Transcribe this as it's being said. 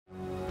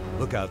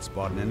Lookouts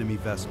spot an enemy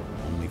vessel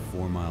only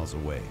 4 miles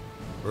away.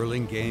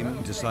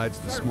 Burlingame decides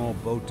the small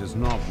boat does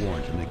not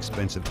warrant an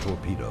expensive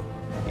torpedo.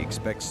 He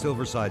expects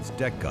Silverside's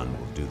deck gun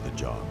will do the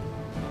job.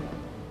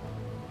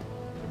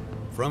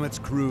 From its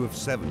crew of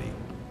 70,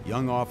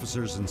 young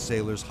officers and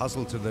sailors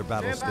hustle to their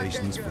battle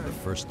stations for the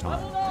first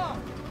time.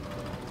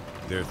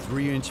 Their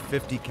 3-inch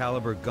 50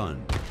 caliber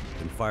gun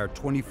can fire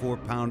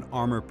 24-pound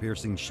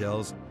armor-piercing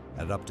shells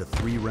at up to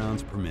 3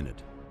 rounds per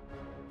minute,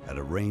 at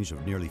a range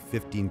of nearly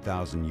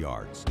 15,000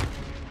 yards.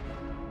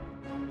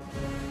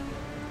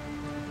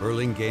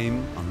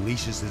 Burlingame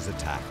unleashes his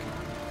attack.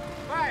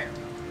 Fire!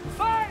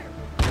 Fire!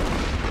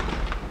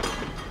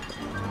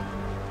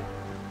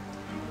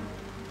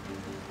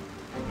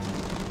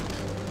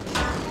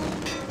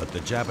 But the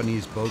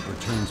Japanese boat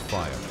returns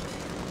fire,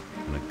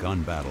 and a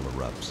gun battle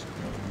erupts.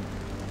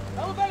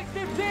 Elevate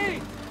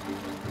 15!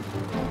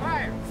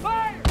 Fire!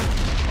 Fire!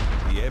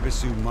 The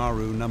Ebisu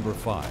Maru No.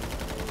 5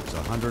 is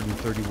a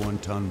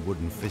 131-ton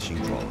wooden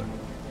fishing trawler.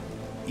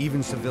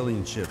 Even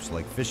civilian ships,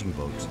 like fishing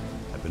boats,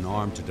 have been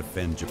armed to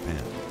defend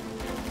Japan.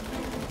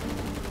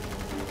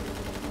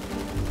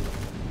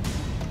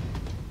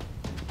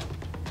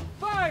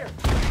 Fire!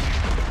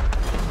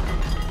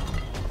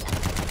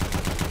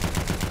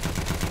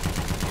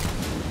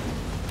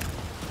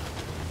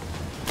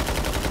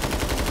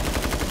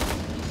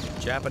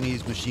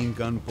 Japanese machine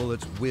gun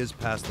bullets whiz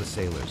past the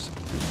sailors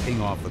and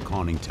ping off the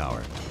conning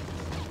tower.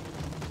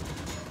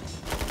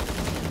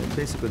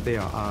 Basically, they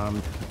are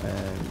armed,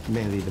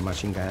 mainly the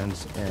machine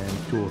guns and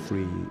 2 or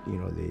 3,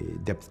 the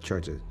depth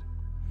charges,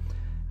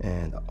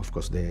 and of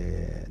course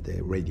the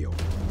radio.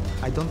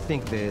 I don't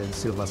think the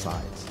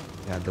Silversides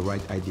had the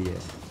right idea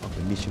of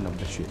the mission of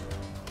the ship.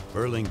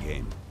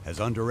 Burlingame has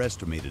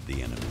underestimated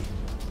the enemy.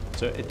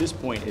 So at this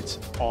point, it's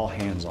all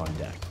hands on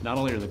deck. Not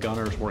only are the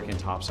gunners working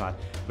topside,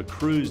 but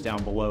crews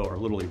down below are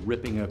literally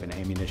ripping open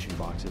ammunition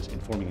boxes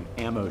and forming an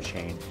ammo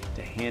chain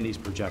to hand these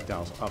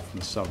projectiles up from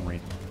the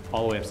submarine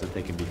all the way up so that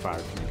they can be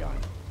fired from the gun.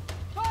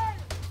 Fire!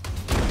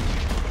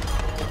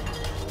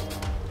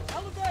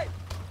 Elevate!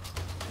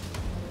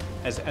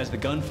 As the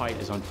gunfight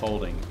is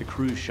unfolding, the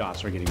crew's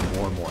shots are getting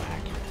more and more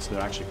accurate. So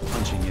they're actually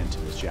punching into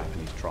this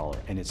Japanese trawler,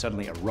 and it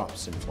suddenly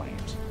erupts in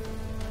flames.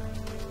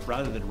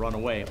 Rather than run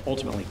away,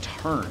 ultimately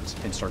turns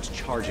and starts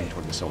charging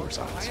toward the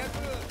Silversides.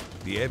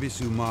 The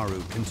Ebisu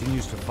Maru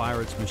continues to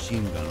fire its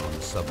machine gun on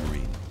the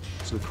submarine.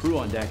 So the crew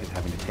on deck is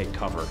having to take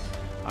cover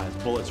as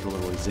bullets are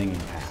literally zinging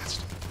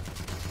past.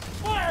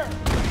 Fire!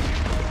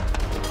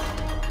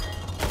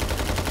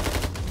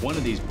 One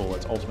of these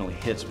bullets ultimately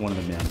hits one of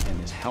the men in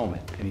his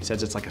helmet, and he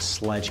says it's like a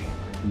sledgehammer.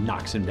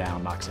 Knocks him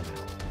down, knocks him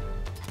out.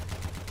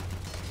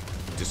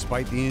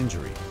 Despite the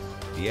injury,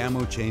 the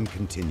ammo chain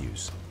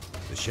continues,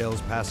 the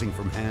shells passing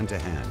from hand to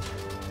hand.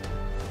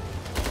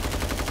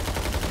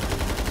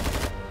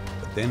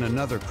 But then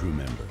another crew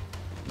member,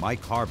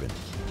 Mike Harbin,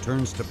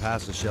 turns to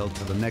pass a shell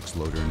to the next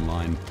loader in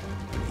line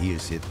when he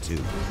is hit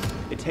too.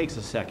 It takes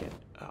a second.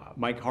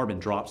 Mike Harbin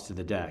drops to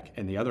the deck,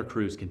 and the other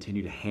crews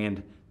continue to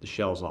hand the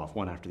shells off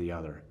one after the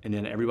other. And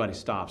then everybody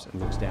stops and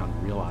looks down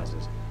and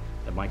realizes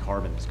that Mike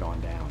Harbin has gone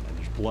down, and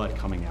there's blood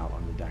coming out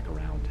on the deck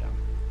around him.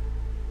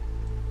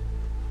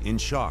 In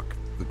shock,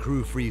 the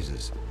crew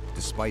freezes,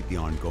 despite the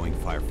ongoing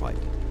firefight.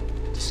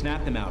 To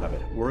snap them out of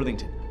it,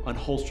 Worthington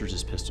unholsters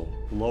his pistol,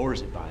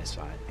 lowers it by his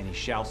side, and he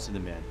shouts to the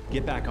men,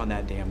 "Get back on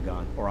that damn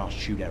gun, or I'll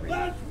shoot everyone."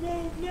 Let's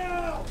move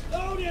now!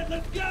 Load it!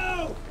 Let's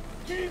go!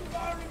 Keep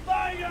firing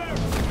fire!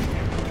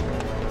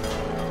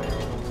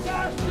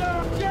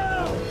 Faster!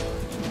 Go!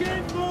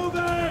 Keep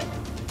moving!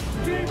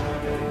 Keep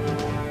moving!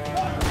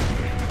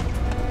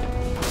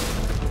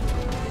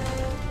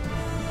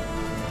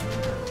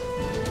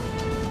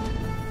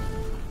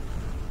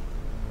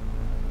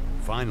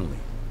 Finally,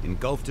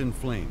 engulfed in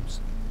flames,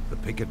 the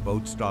picket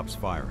boat stops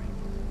firing.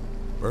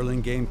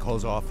 Burlingame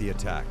calls off the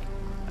attack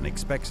and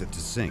expects it to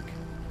sink,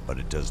 but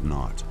it does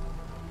not.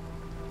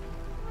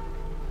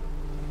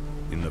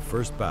 In the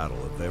first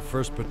battle of their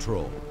first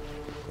patrol,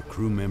 a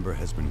crew member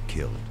has been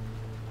killed.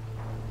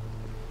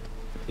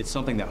 It's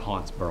something that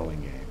haunts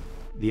Burlingame.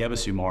 The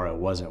Ebisu Maru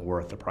wasn't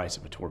worth the price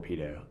of a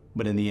torpedo,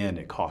 but in the end,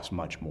 it cost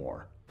much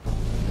more.